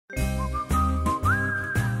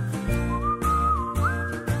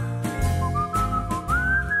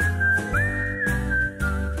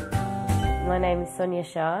My name is Sonia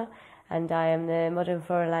Shah and I am the Modern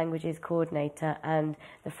Foreign Languages Coordinator and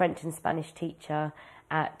the French and Spanish teacher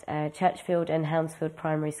at Churchfield and Hounsfield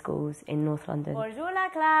Primary Schools in North London. Bonjour la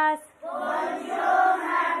classe! Bonjour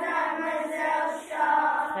Mademoiselle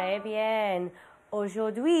Shaw! Très bien.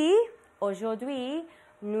 Aujourd'hui,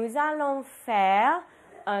 nous allons faire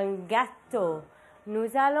un gâteau.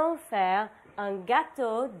 Nous allons faire un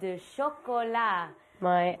gâteau de chocolat.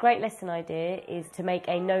 My great lesson idea is to make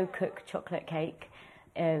a no-cook chocolate cake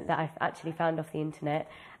that I've actually found off the internet,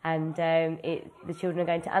 and the children are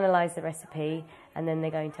going to analyse the recipe and then they're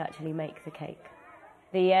going to actually make the cake.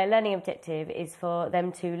 The learning objective is for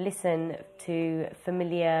them to listen to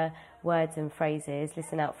familiar words and phrases,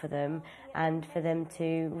 listen out for them, and for them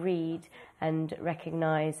to read and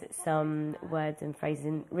recognise some words and phrases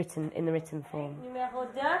in the written form. Numéro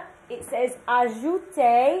 2, it says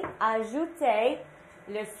ajoutez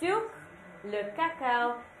le sucre, le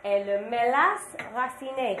cacao et le mélasse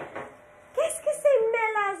raciné. Qu'est-ce que c'est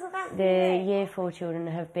mélasse raciné? The Year 4 children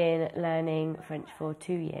have been learning French for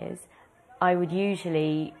 2 years. I would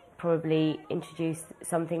usually probably introduce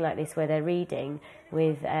something like this where they're reading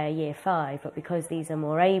with Year 5, but because these are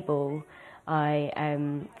more able, I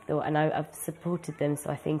thought, and I've supported them, so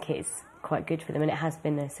I think it's quite good for them, and it has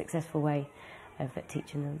been a successful way of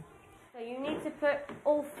teaching them. So you need to put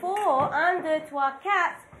all 4, 1, 2, 3, 4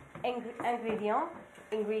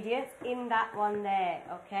 ingredients in that one there,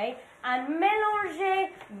 okay? And mélanger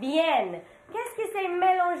bien. Qu'est-ce que c'est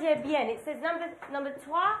mélanger bien? It says number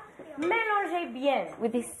 3, mélanger bien.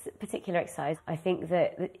 With this particular exercise, I think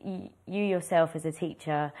that you yourself as a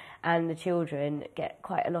teacher and the children get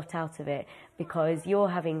quite a lot out of it because you're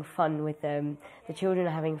having fun with them, the children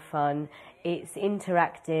are having fun, it's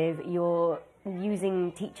interactive, you're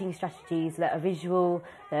using teaching strategies that are visual,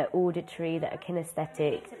 that are auditory, that are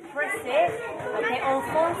kinesthetic. To press it, okay,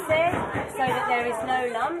 enfonce it, so that there is no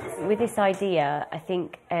lumps. With this idea, I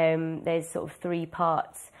think there's sort of 3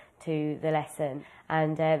 parts to the lesson.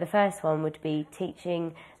 And the first one would be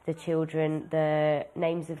teaching the children the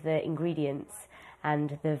names of the ingredients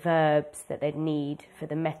and the verbs that they'd need for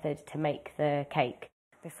the method to make the cake.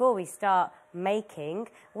 Before we start making,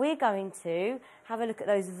 we're going to have a look at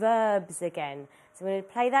those verbs again. So we're going to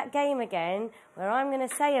play that game again, where I'm going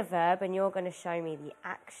to say a verb and you're going to show me the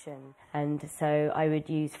action. And so I would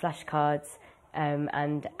use flashcards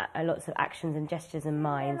and lots of actions and gestures and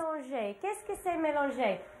minds. Mélanger. Qu'est-ce que c'est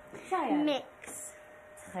mélanger? Mix.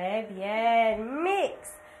 Très bien.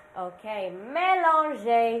 Mix. Okay.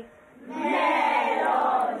 Mélanger.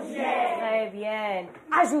 Mélanger. Très bien.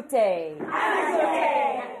 Ajouter.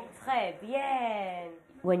 Ajouter. Très bien.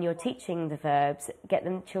 When you're teaching the verbs, get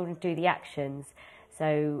the children to do the actions.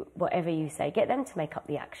 So whatever you say, get them to make up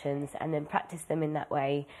the actions and then practice them in that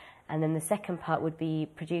way. And then the second part would be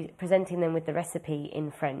presenting them with the recipe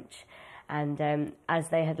in French. And as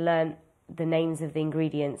they had learnt the names of the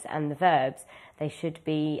ingredients and the verbs, they should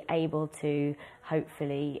be able to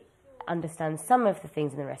hopefully understand some of the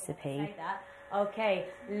things in the recipe. Say that. Okay,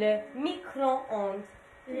 le micro-ondes.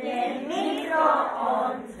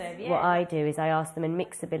 What I do is I ask them in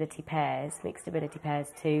mixed ability pairs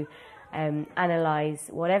to analyse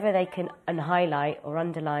whatever they can and highlight or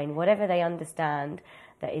underline, whatever they understand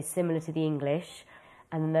that is similar to the English.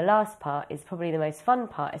 And then the last part is probably the most fun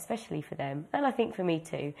part, especially for them, and I think for me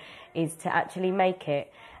too, is to actually make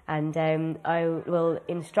it. And I will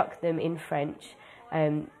instruct them in French,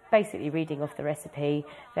 basically reading off the recipe,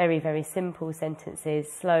 very, very simple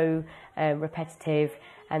sentences, slow, repetitive,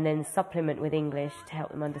 and then supplement with English to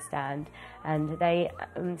help them understand. And they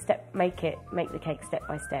make the cake step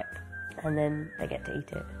by step, and then they get to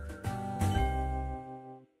eat it.